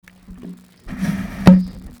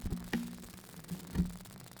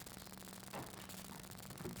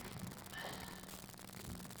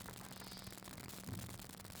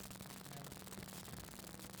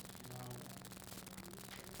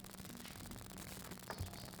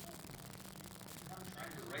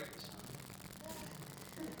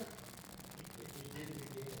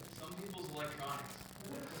Some people's electronics.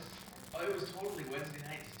 Oh, it was totally Wednesday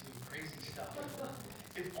night just doing crazy stuff.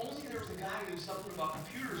 If only there was a guy who knew something about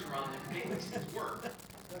computers around there to make these things work.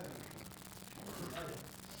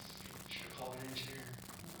 Should have called an engineer.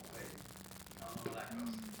 Wait, I don't know where that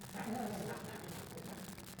goes.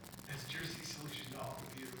 That's Jersey's solution to all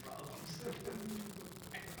computer problems.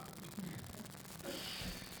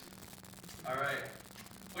 All right.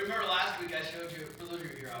 Well, remember last week I showed you, for those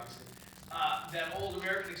of you here obviously, that old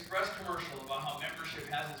American Express commercial about how membership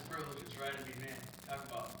has its privileges, right? I mean, man,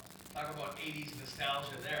 talk about 80s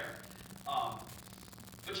nostalgia there.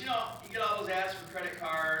 But you know, you get all those ads for credit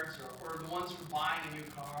cards, or the ones for buying a new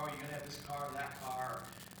car. You gotta have this car or that car.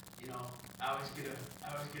 You know, I always get a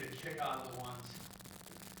kick out of the ones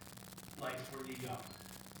like for the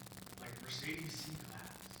like Mercedes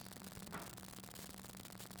C-Class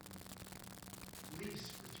lease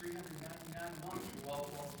for $399 a month for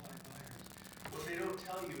well-qualified buyers. What they don't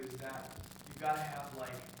tell you is that you've got to have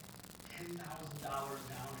like $10,000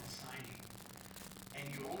 down at signing, and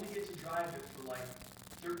you only get to drive it for like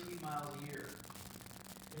 13 miles a year.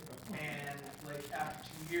 And like after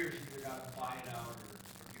 2 years, you either got to buy it out or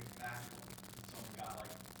give it back to them. It's only got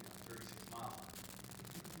like 36 miles.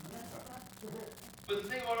 But the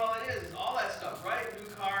thing about all it is all that stuff, right?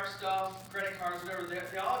 New car stuff, credit cards, whatever, they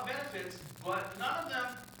all have benefits, but none of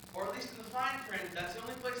them, or at least in the fine print, that's the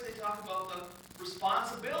only place they talk about the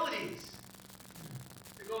responsibilities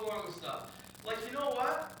that go along with stuff. Like, you know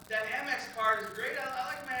what? That Amex card is great. I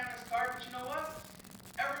like my Amex card, but you know what?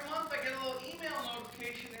 Every month I get a little email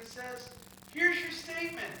notification that says, here's your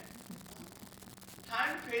statement.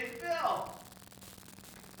 Time to pay the bill.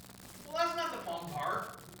 Well, that's not the fun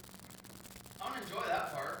part. I don't enjoy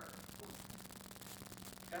that part.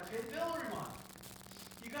 Got to pay the bill every month.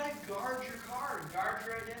 You got to guard your card and guard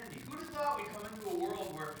your identity. Who'd have thought we'd come into a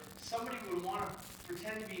world where somebody would want to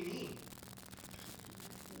pretend to be me?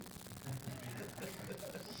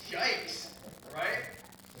 Yikes, right?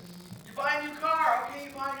 You buy a new car,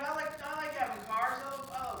 okay? I like having cars. I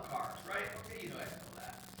love cars, right? Okay, you know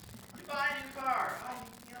that. You buy a new car,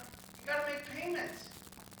 you got to make payments.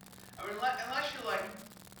 I mean, unless you're like,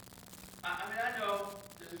 I know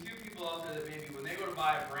there's a few people out there that maybe when they go to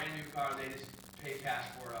buy a brand new car, they just pay cash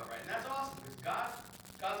for it outright. And that's awesome because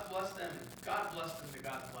God's blessed them, and God blessed them, and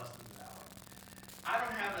God's blessed them that way. I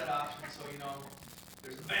don't have that option, so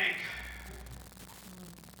there's the bank.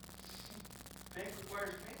 Bank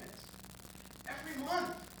requires payments every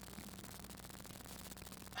month.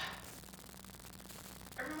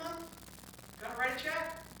 Every month, gotta write a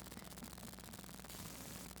check.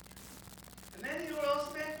 And then you know what else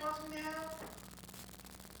the bank wants me to have?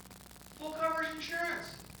 Full coverage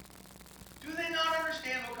insurance. Do they not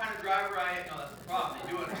understand what kind of driver I am? No, that's the problem.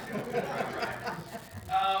 They do understand what kind of driver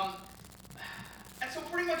I am. And so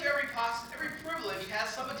pretty much every privilege has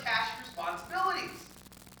some attached responsibilities.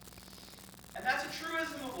 And that's a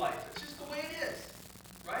truism of life. It's just the way it is,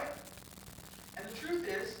 right? And the truth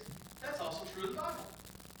is, that's also true of the Bible.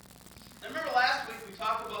 Now remember last week we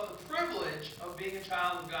talked about the privilege of being a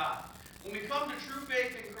child of God. When we come to true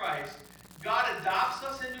faith in Christ, God adopts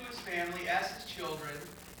us into His family as His children,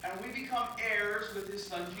 and we become heirs with His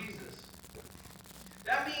Son Jesus.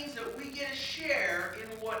 That means that we get a share in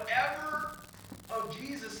whatever of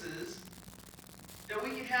Jesus's that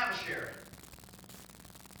we can have a share in.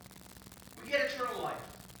 We get eternal life.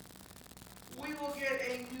 We will get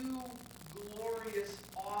a new, glorious,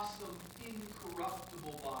 awesome,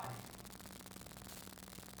 incorruptible body.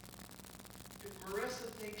 If Marissa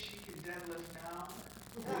thinks she can deadlift now,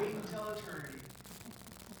 wait until eternity.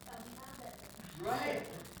 Right.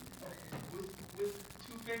 With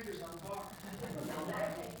 2 fingers on the bar.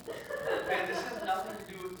 Man, this has nothing to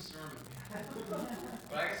do with the sermon.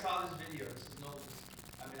 But I saw this video.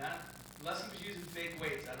 Unless he was using fake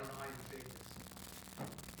weights, I don't know how you fake this.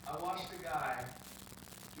 I watched a guy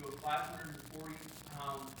do a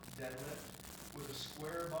 540-pound deadlift with a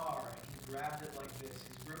square bar, and he grabbed it like this.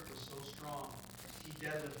 His grip was so strong, he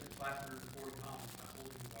deadlifted 540 pounds by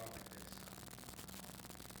holding the bar like this.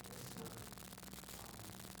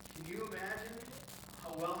 Can you imagine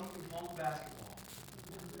how well he can pump a basketball?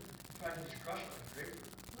 He probably just crush it like a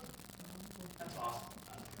grapefruit. That's awesome.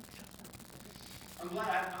 I'm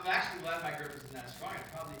actually glad my grip isn't that strong.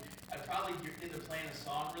 I'd probably get into playing a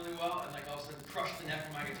song really well and like all of a sudden crush the neck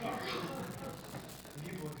of my guitar. And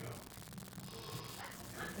people would go.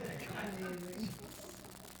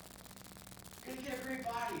 You're gonna get a great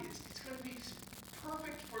body. It's gonna be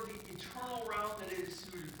perfect for the eternal realm that it is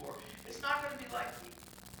suited for. It's not gonna be like,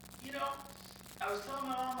 I was telling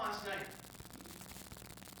my mom last night,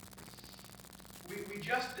 We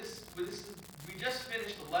just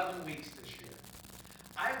finished 11 weeks this year.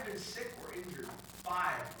 I've been sick or injured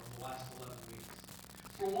 5 of the last 11 weeks.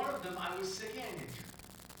 For one of them, I was sick and injured.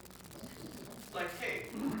 It's like, hey,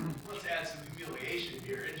 let's add some humiliation to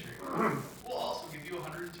your injury. We'll also give you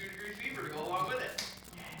 102-degree fever to go along with it.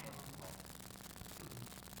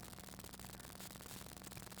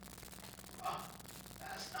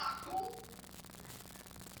 That's not cool.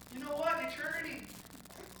 You know what? Eternity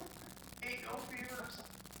ain't no fevers.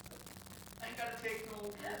 I ain't got to take no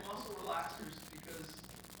muscle relaxers because,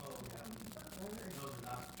 oh yeah, those are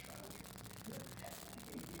not the trials.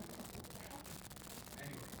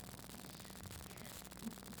 Anyway,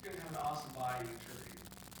 you're going to have an awesome body in eternity.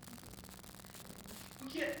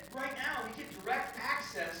 Right now, we get direct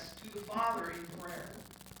access to the Father in prayer.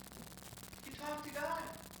 You talk to God,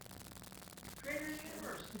 creator of the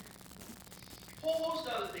universe. Whole host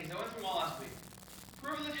of other things. I went through them all last week.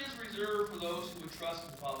 Privileges reserved for those who would trust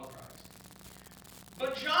and follow Christ.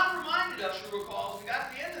 But John reminded us, you'll recall, as we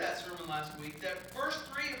got to the end of that sermon last week, that verse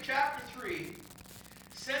 3 of chapter 3,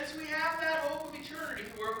 since we have that hope of eternity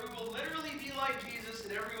where we will literally be like Jesus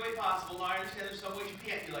in every way possible, now I understand there's some ways you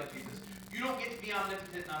can't be like Jesus. You don't get to be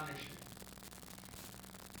omnipotent and omniscient.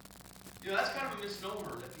 You know, that's kind of a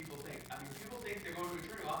misnomer that people think. I mean, people think they're going to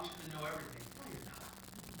eternity. Well, I'm just going to know everything. No, you're not.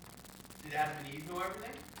 Did Adam and Eve know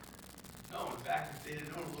everything? No, in fact, if they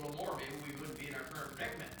didn't know a little more, maybe we wouldn't be in our current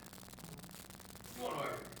predicament. You won't know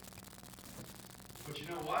everything. But you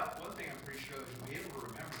know what? One thing I'm pretty sure is you'll be able to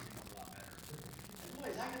remember things a lot better. And boy,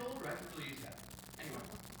 as I get older, I can really use that. Anyway,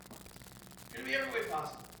 it's going to be every way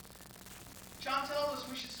possible. John tells us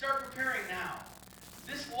we should start preparing now.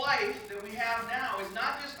 This life that we have now is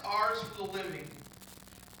not just ours for the living.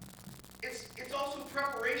 It's also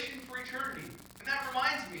preparation for eternity. And that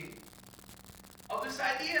reminds me of this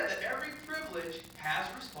idea that every privilege has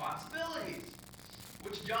responsibilities,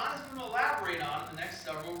 which John is going to elaborate on in the next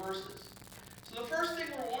several verses. So the first thing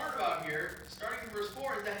we're warned about here, starting in verse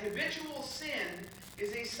 4, is that habitual sin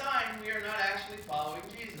is a sign we are not actually following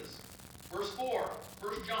Jesus. Verse 4,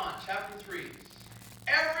 1 John chapter 3.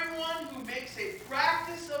 Everyone who makes a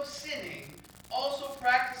practice of sinning also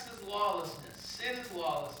practices lawlessness. Sin is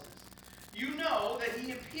lawlessness. You know that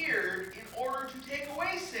he appeared in order to take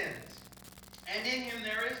away sins, and in him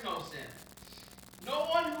there is no sin. No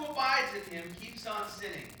one who abides in him keeps on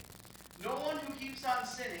sinning. No one who keeps on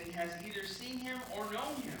sinning has either seen him or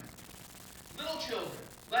known him. Little children,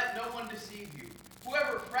 let no one deceive you.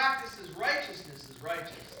 Whoever practices righteousness is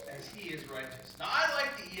righteous, as he is righteous. Now, I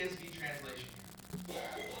like the ESV translation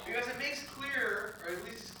because it makes clear, or at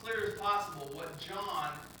least as clear as possible, what John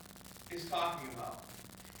is talking about.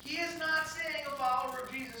 He is not saying a follower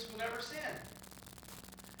of Jesus will never sin.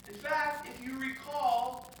 In fact, if you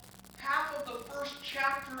recall, half of the first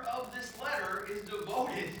chapter of this letter is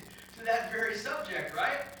devoted to that very subject,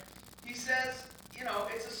 right? He says, you know,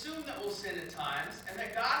 it's assumed that we'll sin at times, and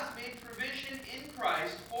that God has made provision in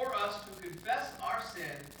Christ for us to confess our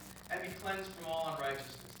sin and be cleansed from all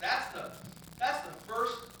unrighteousness. That's the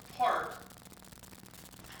first part,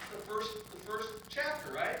 the first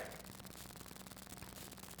chapter, right?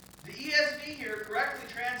 The ESV here correctly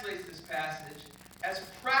translates this passage as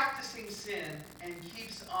practicing sin and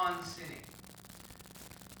keeps on sinning.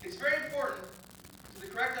 It's very important to the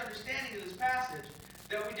correct understanding of this passage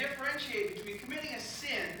that we differentiate between committing a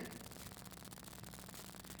sin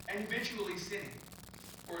and habitually sinning.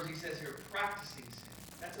 Or as he says here, practicing sin.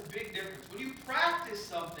 That's a big difference. When you practice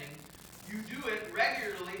something, you do it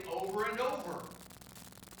regularly over and over.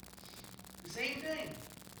 The same thing.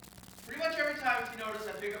 Pretty much every time, if you notice,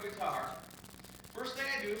 I pick up a guitar, first thing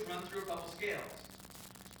I do is run through a couple scales.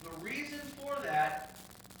 The reason for that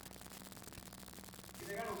is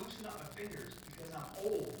I got to loosen up my fingers because I'm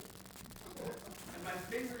old. And my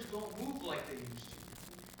fingers don't move like they used to.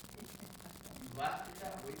 You laughed at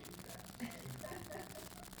that way too fast.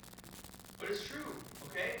 But it's true,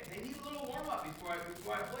 okay? They need a little warm-up before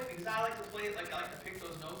I play because I like to play it like I like to pick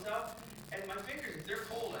those notes out. And my fingers, if they're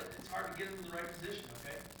cold, it's hard to get them in the right position,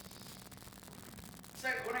 okay? It's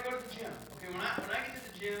like when I go to the gym, okay? When I get to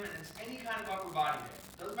the gym and it's any kind of upper body day,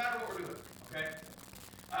 doesn't matter what we're doing, okay?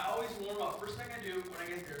 I always warm up. First thing I do when I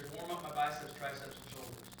get there is warm up my biceps, triceps, and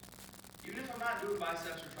shoulders. Even if I'm not doing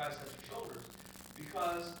biceps or triceps or shoulders,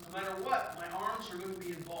 because no matter what, my arms are going to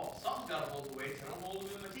be involved. Something's got to hold the weights. I don't hold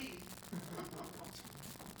them in my teeth. That's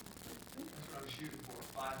what I'm shooting for,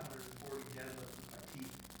 540 deadlifts with my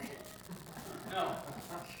teeth. No.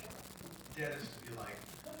 Dennis would be like,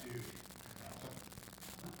 dude.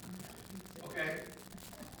 Okay?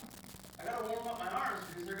 I got to warm up my arms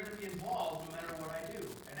because they're going to be involved no matter what I do.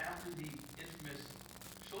 And after the infamous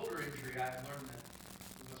shoulder injury, I've learned that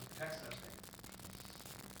text I'm saying.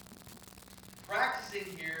 Practicing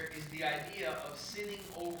here is the idea of sinning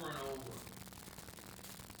over and over.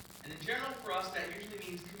 And in general for us, that usually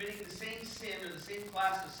means committing the same sin or the same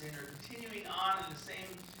class of sin or continuing on in the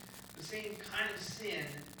same kind of sin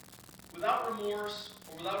without remorse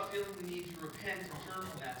or without feeling the need to repent and turn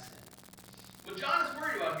from that sin. What John is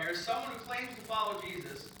worried about here is someone who claims to follow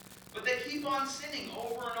Jesus, but they keep on sinning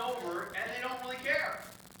over and over and they don't really care.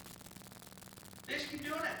 They just keep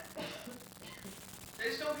doing it. They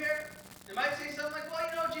just don't care. They might say something like, well,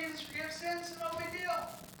 you know, Jesus forgives sins, so no big deal.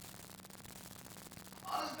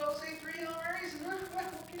 I'll just go say 3 Hail Marys and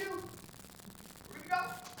what can you do? We're going to go.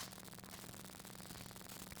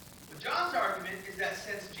 But John's argument is that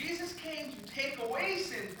since Jesus came to take away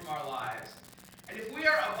sin from our lives, and if we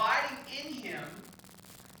are abiding in him,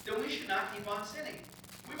 then we should not keep on sinning.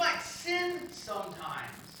 We might sin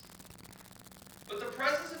sometimes, but the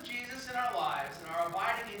presence of Jesus in our lives and our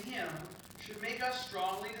abiding in him should make us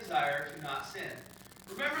strongly desire to not sin.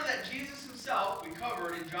 Remember that Jesus himself, we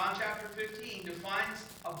covered in John chapter 15, defines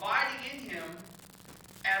abiding in him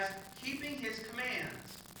as keeping his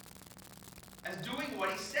commands, as doing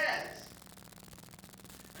what he says.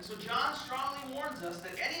 And so John strongly warns us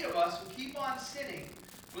that any of us who keep on sinning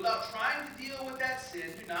without trying to deal with that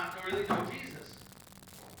sin do not really know Jesus.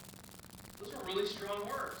 Those are really strong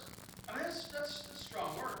words. I mean, that's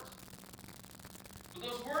strong words. But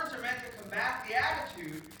those words are meant to combat the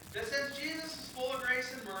attitude that since Jesus is full of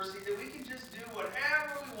grace and mercy, that we can just do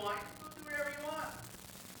whatever we want. You can do whatever you want.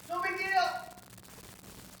 No big deal.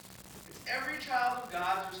 It's every child of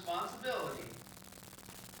God's responsibility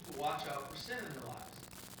to watch out for sin in their lives.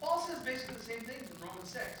 Paul says basically the same thing in Romans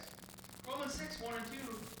 6. Romans 6, 1 and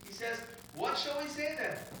 2, he says, what shall we say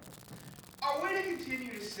then? Are we to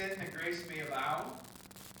continue to sin that grace may abound?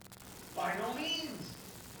 By no means.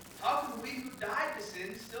 How can we who died to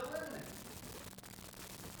sin still live in it?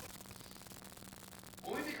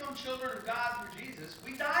 When we become children of God through Jesus,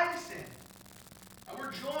 we die to sin. And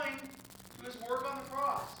we're joined to his work on the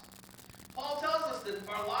cross. Paul tells us that if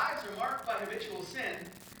our lives are marked by habitual sin,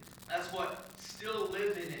 that's what still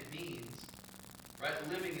live in it means. Right?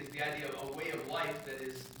 Living is the idea of a way of life that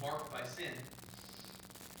is marked by sin.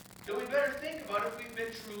 Then we better think about if we've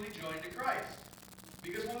been truly joined to Christ.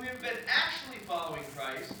 Because when we've been actually following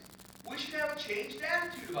Christ, we should have a changed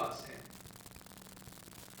attitude about sin.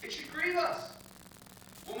 It should grieve us.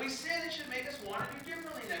 When we sin, it should make us want to do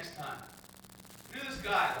differently next time. I knew this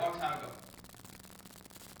guy a long time ago.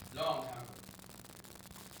 Long time ago.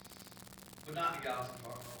 But not in the galaxy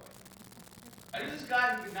far, far away. I knew this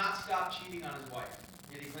guy who could not stop cheating on his wife,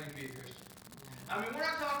 yet he claimed to be a Christian. I mean, we're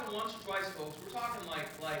not talking once or twice, folks. We're talking like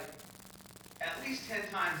at least 10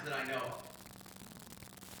 times that I know of.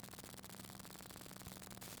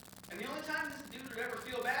 And the only time this dude would ever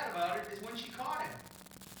feel bad about it is when she caught him.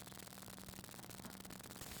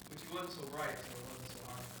 Which he wasn't so bright, so it wasn't so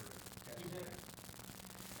hard for her to catch him.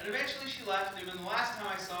 And eventually she left him, and the last time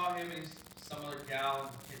I saw him, he's some other gal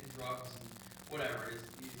and hitting drugs and whatever it is.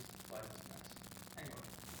 He's life is a mess. Anyway.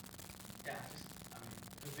 Yeah,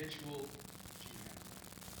 habitual cheating.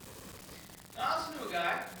 Now I also knew a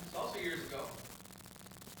guy, it's also years ago,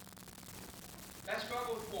 that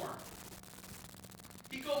struggled with porn.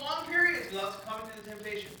 He'd go long periods without succumbing to the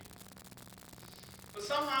temptation. But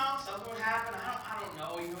somehow, something would happen, I don't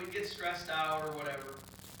know, he'd get stressed out or whatever,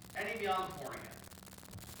 and he'd be on the porn again.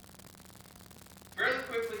 Fairly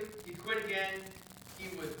quickly, he'd quit again,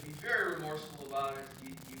 he would be very remorseful about it,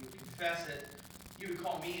 he would confess it, he would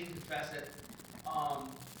call me and confess it,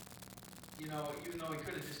 even though he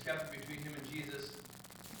could have just kept it between him and Jesus,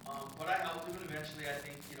 but I helped him, and eventually I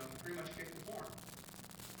think, he pretty much kicked the porn.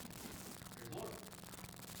 Praise the Lord.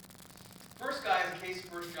 First guy is a case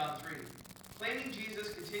of 1 John 3. Claiming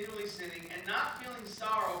Jesus, continually sinning, and not feeling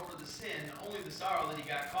sorrow for the sin, only the sorrow that he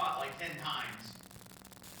got caught like 10 times.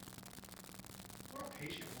 What a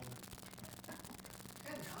patient woman.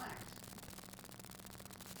 10 times.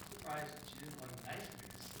 I'm surprised that she didn't like knife him in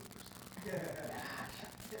his slippers.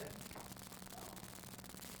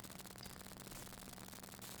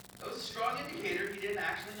 That was a strong indicator he didn't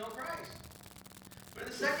actually know Christ. But in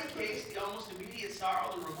the second case, the almost immediate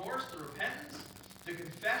sorrow, the remorse, the repentance, the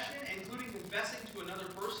confession, including confessing to another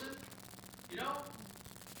person,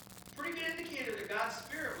 pretty good indicator that God's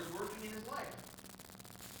Spirit was working in his life.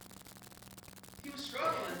 He was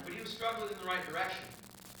struggling, but he was struggling in the right direction,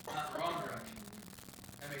 not the wrong direction.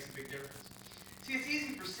 That makes a big difference. See, it's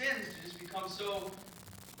easy for sins to just become so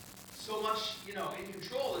much, in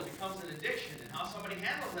control that it becomes an addiction, and how somebody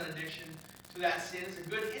handles that addiction to that sin is a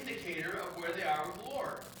good indicator of where they are with the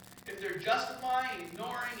Lord. If they're justifying,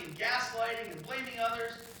 ignoring, and gaslighting, and blaming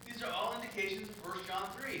others, these These are all indications of 1 John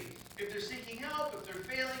 3. If they're seeking help, if they're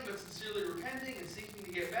failing but sincerely repenting and seeking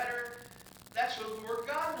to get better, that shows the work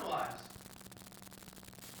of God in their lives.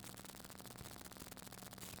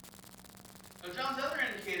 Now, John's other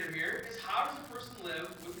indicator here is how does a person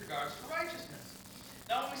live with regards to righteousness?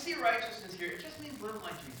 Now, when we see righteousness here, it just means living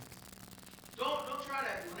like Jesus. Don't try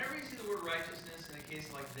to, whenever you see the word righteousness in a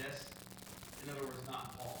case like this, in other words,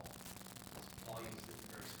 not Paul. Paul used it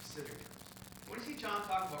in very specific terms. When you see John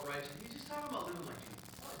talk about righteousness, he's just talking about living like Jesus.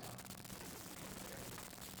 That's all he's talking about.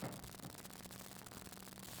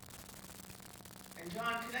 And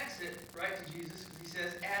John connects it right to Jesus because he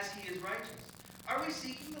says, as he is righteous. Are we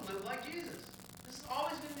seeking to live like Jesus? This is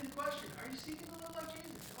always going to be the question. Are you seeking to live like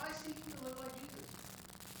Jesus? Am I seeking to live like Jesus?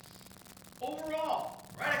 Overall,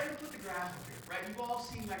 right? I could have put the graph up here, right? You've all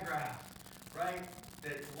seen my graph, right?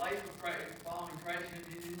 That life of Christ, following Christ, in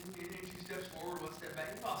 2 steps forward, 1 step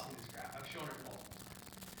back. You've all seen this graph. I've shown it multiple times.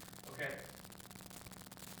 Okay?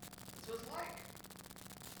 That's what it's like.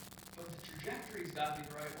 But the trajectory's got to be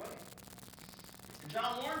the right way. And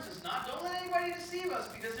John warns us not, don't let anybody deceive us,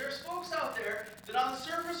 because there's folks out there that on the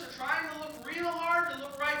surface are trying to look real hard to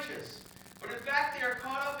look righteous. But in fact, they are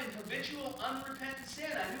caught up in habitual, unrepentant sin.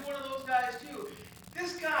 I knew one of those guys too.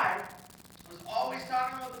 This guy was always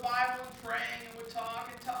talking about the Bible and praying and would talk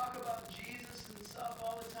about Jesus and stuff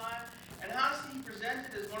all the time. And honestly, he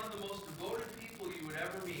presented as one of the most devoted people you would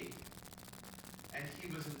ever meet. And he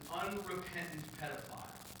was an unrepentant pedophile.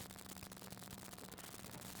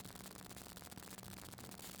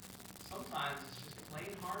 Sometimes it's just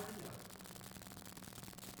plain hard to know.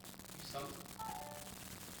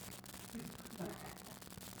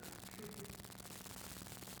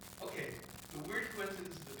 Okay, the weird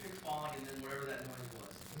coincidence of the pick falling and then whatever that noise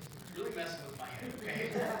was. It's really messing with my head,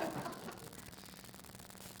 okay?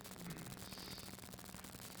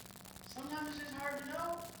 Sometimes it's just hard to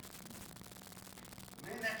know.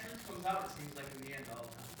 Man, that truth comes out, it seems like, in the end all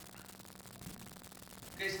the time.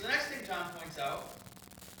 Okay, so the next thing John points out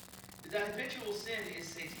is that habitual sin is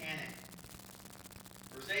satanic.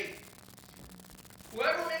 Verse 8.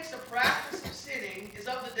 Whoever makes a practice of sinning is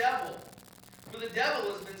of the devil, for the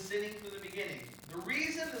devil has been sinning from the beginning. The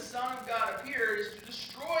reason the Son of God appeared is to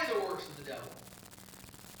destroy the works of the devil.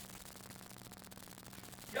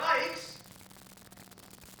 Yikes!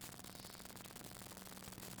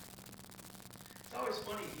 It's always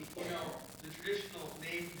funny, you know, the traditional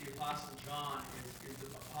name for the Apostle John is the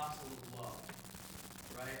Apostle of Love,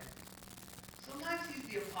 right? Sometimes he's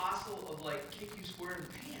the apostle of, like, kick you square in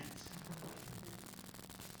the pants.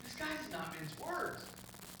 This guy does not mince words.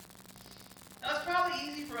 Now, it's probably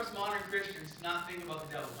easy for us modern Christians to not think about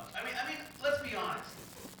the devil much. I mean, let's be honest.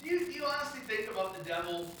 Do you honestly think about the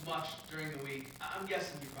devil much during the week? I'm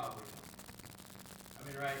guessing you probably don't. I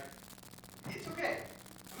mean, right? It's okay.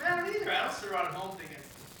 I mean, I don't either. I don't sit around at home thinking,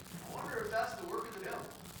 I wonder if that's the work of the devil.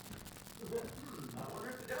 I wonder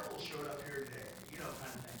if the devil showed up here today. You know,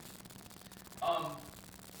 kind of thing.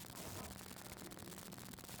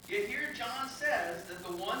 Yet here John says that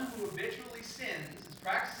the one who habitually sins, is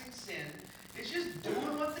practicing sin, is just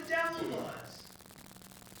doing what the devil does.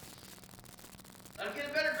 Now, to get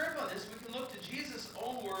a better grip on this, we can look to Jesus'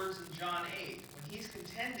 own words in John 8, when he's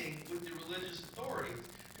contending with the religious authorities,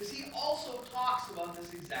 because he also talks about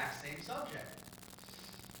this exact same subject.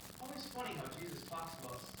 Always funny how Jesus talks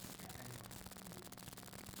about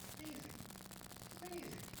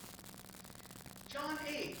Amazing. John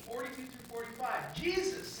 8, 42 through 45.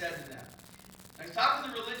 Jesus said to them, now he's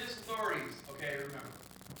talking to the religious authorities, okay, remember.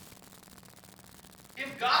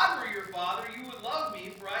 If God were your father, you would love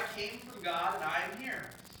me, for I came from God and I am here.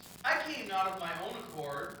 I came not of my own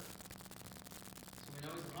accord, so we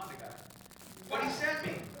know he's the Honda guy, but he sent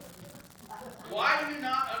me. Why do you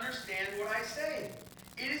not understand what I say?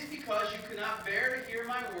 It is because you cannot bear to hear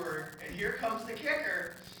my word, and here comes the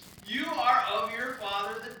kicker. You are of your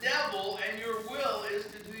father the devil, and your will is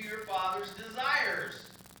to do your father's desires.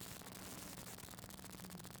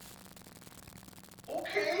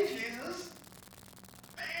 Okay, Jesus.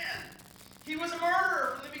 Man. He was a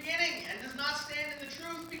murderer from the beginning and does not stand in the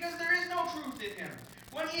truth because there is no truth in him.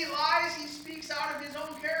 When he lies, he speaks out of his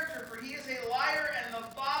own character, for he is a liar and the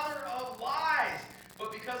father of lies.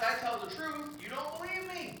 But because I tell the truth, you don't believe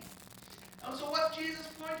me. And so what's Jesus'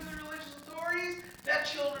 point to the religious authorities? That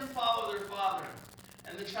children follow their father.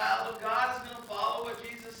 And the child of God is going to follow what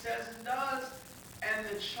Jesus says and does. And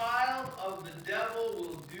the child of the devil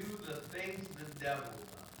will do the things the devil does.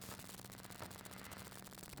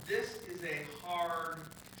 This is a hard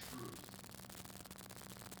truth.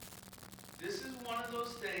 This is one of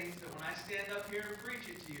those things that when I stand up here and preach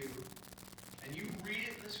it to you, and you read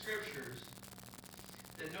it in the scriptures,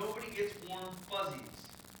 that nobody gets warm fuzzies.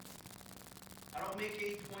 I don't make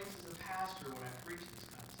any points as a pastor when I preach this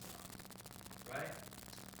kind of stuff. Right?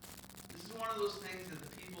 This is one of those things that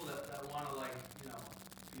the people that want to, like,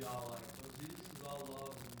 be all like, oh, Jesus is all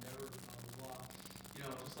love and never blah, blah,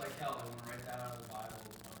 blah. Just like hell, they want to write that out of the Bible.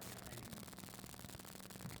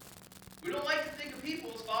 We don't like to think of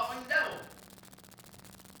people as following the devil.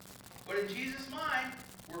 But in Jesus' mind,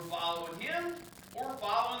 we're following him or we're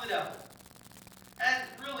following the devil. And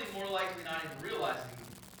really, more likely, not even realizing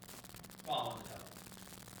following the devil.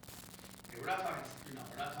 Okay, we're not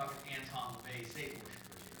talking Anton LaVey Satan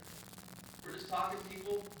worshipers here. We're just talking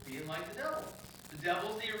people being like the devil. The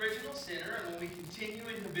devil's the original sinner, and when we continue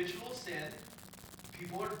in habitual sin,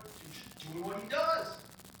 people are just doing what he does.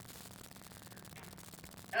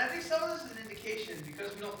 And I think some of this is an indication,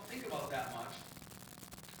 because we don't think about that much,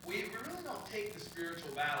 we really don't take the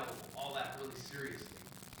spiritual battle all that really seriously.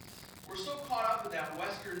 We're so caught up with that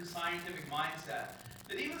Western scientific mindset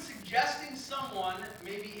that even suggesting someone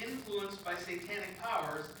may be influenced by satanic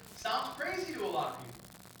powers sounds crazy to a lot of people.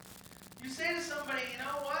 You say to somebody, you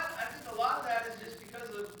know what, I think a lot of that is just because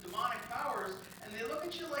of demonic powers, and they look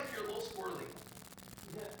at you like you're a little squirrely.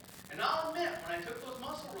 And I'll admit, when I took those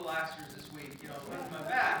muscle relaxers this week, with my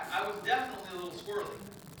back, I was definitely a little squirrely.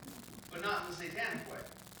 But not in the satanic way.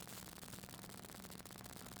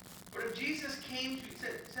 But if Jesus came to, it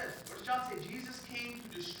says, what does John say? Jesus came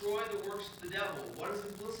to destroy the works of the devil. What is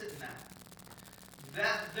implicit in that?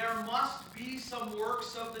 That there must be some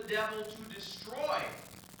works of the devil to destroy.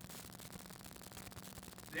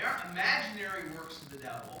 They aren't imaginary works of the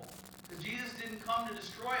devil. Because Jesus didn't come to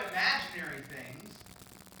destroy imaginary things.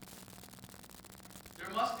 There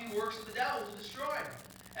must be works of the devil to destroy.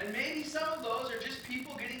 And maybe some of those are just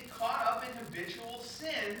people getting caught up in habitual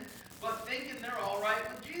sin, but thinking they're all right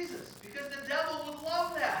with Jesus. Because the devil would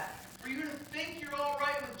love that. For you to think you're all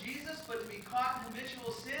right with Jesus, but to be caught in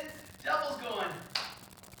habitual sin, the devil's going,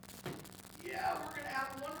 yeah, we're going to have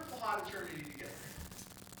a wonderful hot eternity together.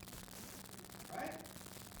 Right?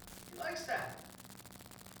 He likes that.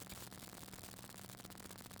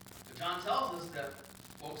 But John tells us that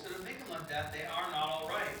folks that are thinking like that, they are not all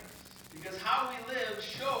right. Because how we live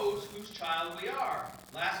shows whose child we are.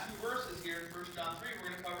 Last two verses here in 1 John 3 we're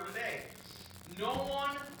going to cover today. No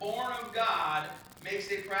one born of God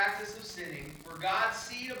makes a practice of sinning, for God's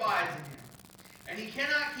seed abides in him. And he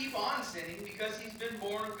cannot keep on sinning because he's been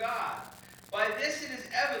born of God. By this it is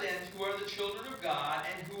evident who are the children of God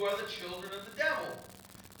and who are the children of the devil.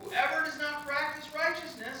 Whoever does not practice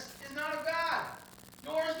righteousness is not of God,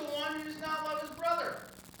 nor is the one who does not love his brother.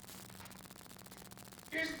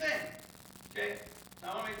 Here's the thing, okay?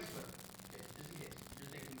 Now I want to make this clear, okay? Just in case you're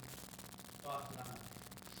thinking thoughts that I'm not.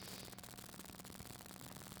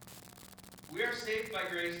 We are saved by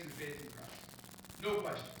grace through faith in Christ. No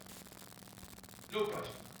question. No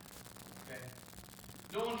question. Okay?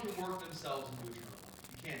 No one can work themselves into eternal life.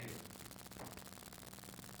 You can't do it.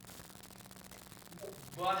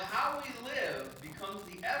 But how we live becomes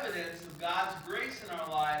the evidence of God's grace in our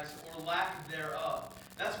lives or lack thereof.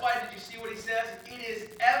 That's why, did you see what he says? It is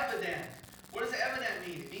evident. What does evident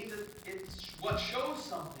mean? It means that it's what shows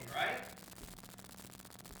something, right?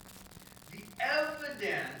 The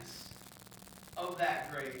evidence of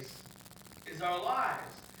that grace is our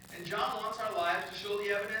lives. And John wants our lives to show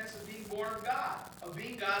the evidence of being born of God, of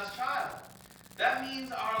being God's child. That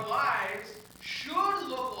means our lives should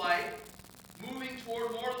look like moving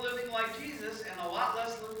toward more living like Jesus and a lot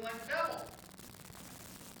less living like the devil.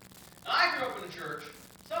 Now, I grew up in a church.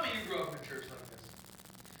 Some of you grew up in a church like this,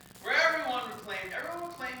 where everyone would claim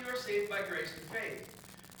you are saved by grace and faith.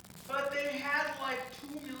 But they had like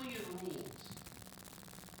 2 million rules.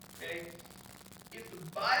 Okay? If the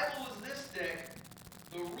Bible was this thick,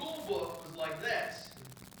 the rule book was like this.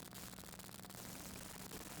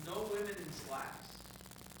 No women in slacks.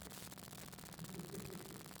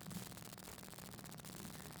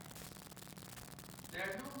 They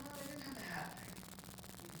didn't have a hat thing.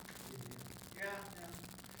 Yeah.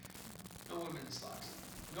 No women in slacks.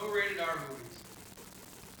 No rated R movies.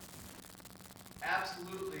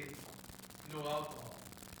 Absolutely no alcohol.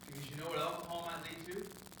 Because you know what alcohol might lead to?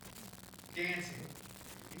 Dancing.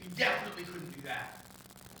 And you definitely couldn't do that.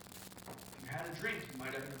 If you had a drink, you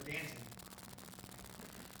might end up dancing.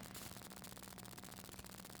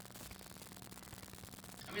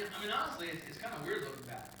 I mean, honestly, it's kind of weird looking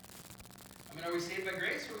back. I mean, are we saved by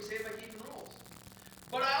grace or are we saved by keeping rules?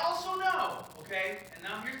 But I also know, okay, and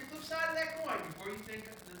now here's the flip side of that coin before you think,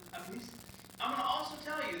 I'm going to also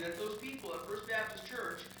tell you that those people at First Baptist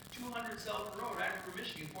Church, 200 Selden Road, Andover,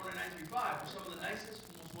 Michigan, 49935, were some of the nicest,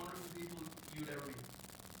 most wonderful people you'd ever meet,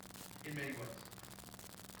 in many ways.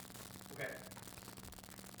 Okay.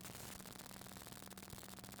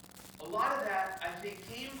 A lot of that, I think,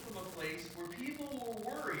 came from a place where people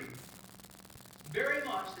were worried very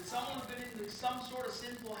much that someone would get into some sort of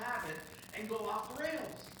sinful habit and go off the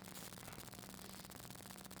rails.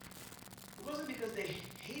 It wasn't because they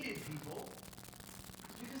hated people.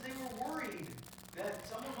 It's because they were worried that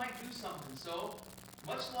someone might do something. So,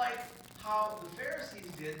 much like how the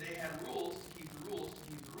Pharisees did, they had rules to keep the rules, to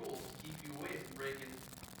keep the rules, to keep you away from breaking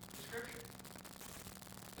the Scripture.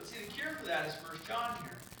 But see, the cure for that is 1 John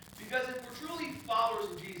here. Because if we're truly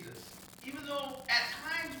followers of Jesus, even though at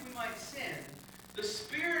times we might sin, the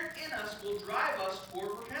Spirit in us will drive us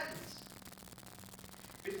toward repentance.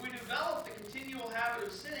 If we develop the continual habit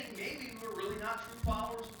of sinning, maybe we're really not true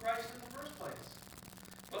followers of Christ in the first place.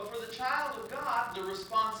 But for the child of God, the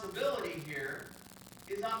responsibility here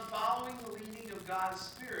is on following the leading of God's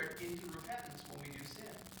Spirit into repentance when we do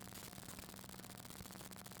sin.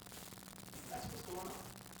 That's what's going on.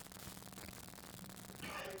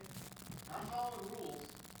 Not following rules,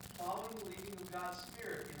 following the leading of God's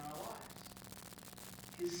Spirit in our lives.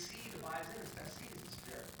 His seed abides in us. That seed is the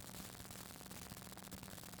Spirit.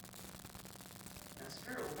 And that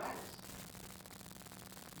Spirit will guide us,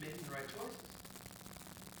 making the right choices.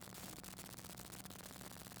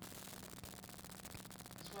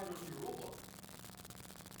 That's why I don't need a rule book.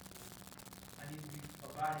 I need to be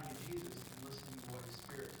abiding in Jesus and listening to what His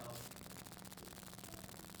Spirit tells me.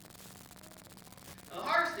 Now, the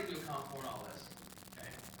hardest thing to account for in all this,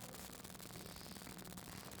 okay?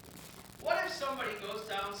 What if somebody goes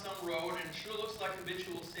down some road and it sure looks like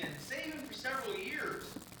habitual sin, say even for several years,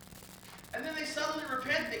 and then they suddenly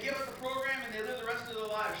repent, they give up the program, and they live the rest of their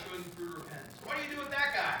lives showing the fruit of repentance? What do you do with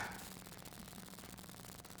that guy?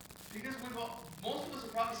 Because most of us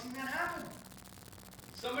have probably seen that happen.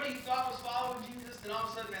 Somebody you thought was following Jesus, then all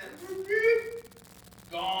of a sudden, man,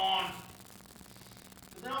 gone.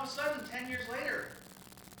 But then all of a sudden, 10 years later,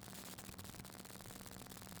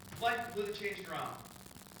 life completely changed around.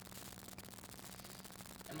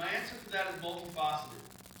 And my answer for that is multifaceted,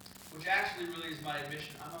 which actually really is my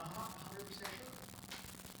admission. I'm 100% sure.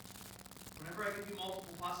 Whenever I give you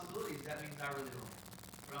multiple possibilities, that means I really don't know.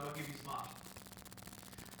 But I'm going to give you some options.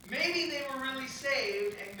 Maybe they were really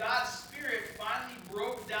saved, and God's Spirit finally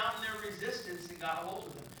broke down their resistance and got a hold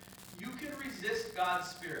of them. You can resist God's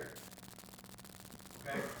Spirit.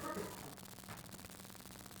 Okay?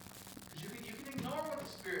 Because you can ignore what the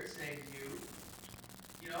Spirit's saying to you,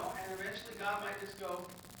 and eventually God might just go,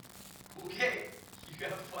 okay, you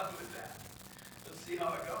got fun with that. Let's see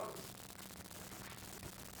how it goes.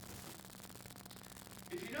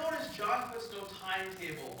 If you notice, John puts no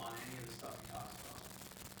timetable on any of the stuff he talks about.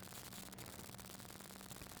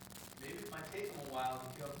 Maybe it might take them a while to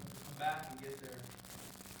come back and get their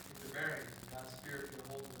bearings, and God's Spirit get a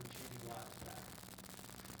hold of them and change their lives back.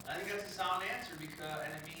 I think that's a sound answer,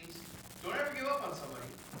 and it means don't ever give up on somebody,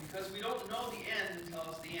 because we don't know the end until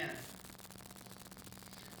it's the end.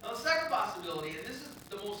 Now, the second possibility, and this is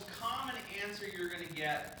the most common answer you're going to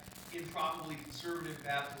get in probably conservative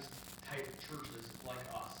Baptist type churches like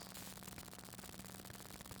us.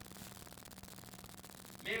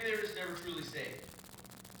 Maybe they were just never truly saved.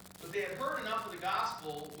 But they had heard enough of the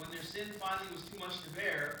gospel when their sin finally was too much to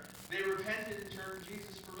bear, they repented and turned to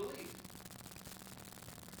Jesus for relief.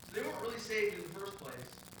 So they weren't really saved in the first place.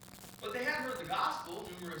 But they had heard the gospel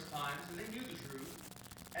numerous times, and they knew the truth.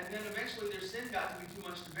 And then eventually their sin got to be too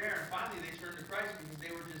much to bear, and finally they turned to Christ because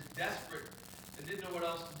they were just desperate and didn't know what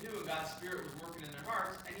else to do, and God's Spirit was working in their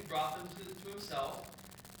hearts, and He brought them to Himself,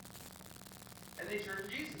 and they turned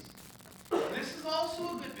to Jesus. This is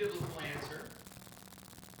also a good biblical answer,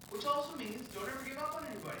 which also means don't ever give up on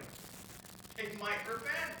anybody. It might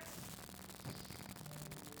repent.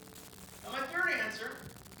 Now, my third answer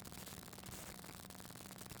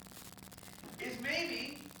is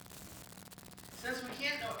maybe, since we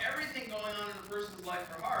can't know everything going on in a person's life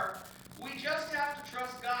or heart, we just have to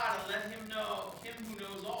trust God and let Him know, Him who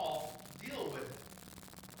knows all, deal with it.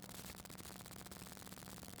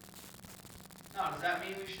 Now, does that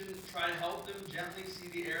mean we shouldn't try to help them gently see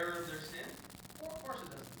the error of their sin? Well, of course it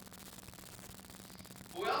doesn't.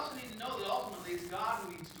 But we also need to know that ultimately it's God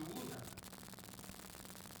who needs to woo them.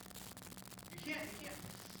 You can't.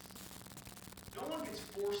 No one gets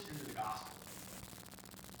forced into the gospel.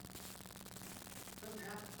 It doesn't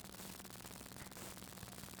happen.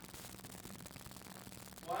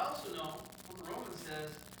 Well, I also know what Romans says,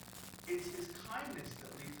 it's His kindness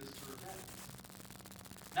that leads us to repent.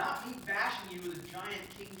 Not me bashing you with a giant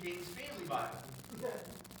King James Family Bible.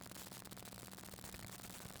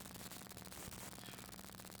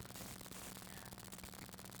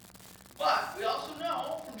 But we also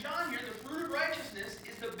know from John here, the fruit of righteousness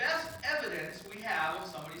is the best evidence we have of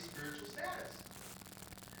somebody's spiritual status.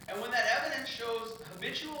 And when that evidence shows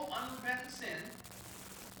habitual, unrepentant sin,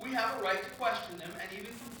 we have a right to question them and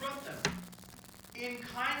even confront them. In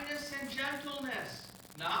kindness and gentleness,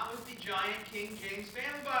 not with the giant King James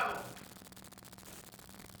Family Bible.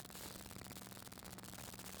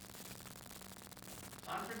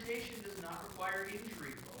 Confrontation does not require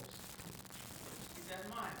injury, folks. Keep that in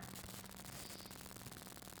mind.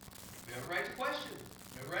 We have a right to question.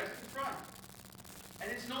 We have a right to confront.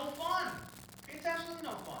 And it's no fun. It's absolutely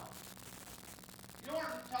no fun. You know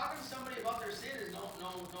what? Talking to somebody about their sin is no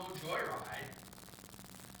joyride.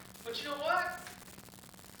 But you know what?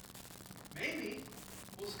 Maybe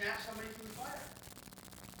we'll snatch somebody from the fire.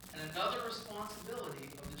 And another responsibility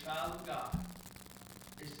of the child of God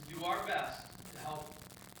is to do our best to help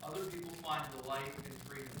other people find the life and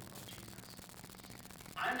freedom of Jesus.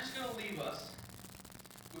 I'm just going to leave us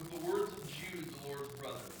with the words of Jude, the Lord's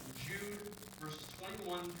brother. From Jude, verses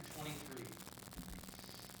 21 through 23.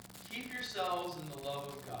 Keep yourselves in the love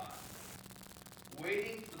of God,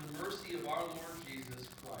 waiting for the mercy of our Lord Jesus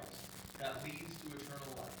Christ that leads to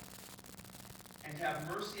eternal life. And have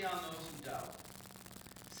mercy on those who doubt.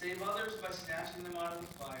 Save others by snatching them out of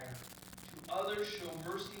the fire. To others show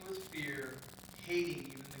mercy with fear, hating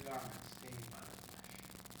even the garments stained by the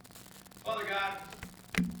flesh. Father God,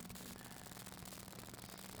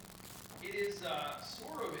 it is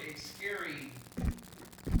sort of a scary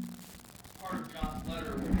part of John's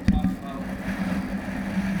letter when we talk about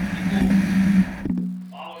people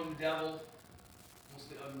following the devil,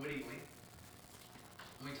 mostly unwittingly.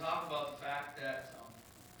 When we talk about the fact that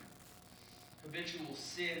habitual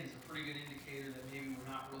sin is a pretty good indicator that maybe we're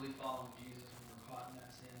not really following Jesus when we're caught in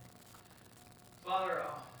that sin. Father,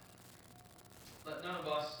 let none of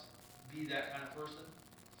us be that kind of person.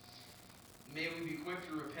 May we be quick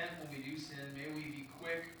to repent when we do sin. May we be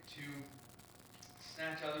quick to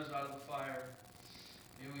snatch others out of the fire.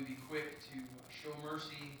 May we be quick to show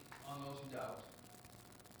mercy on those who doubt.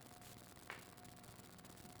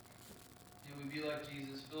 May we be like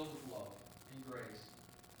Jesus, filled with love and grace,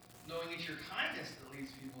 knowing it's your kindness that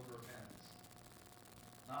leads people to repentance,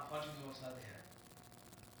 not punching them upside the head.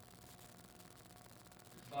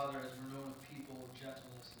 And Father, as we're known as people of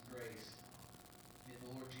gentleness and grace, may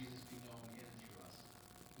the Lord Jesus be known in and through us.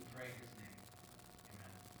 We pray in his name.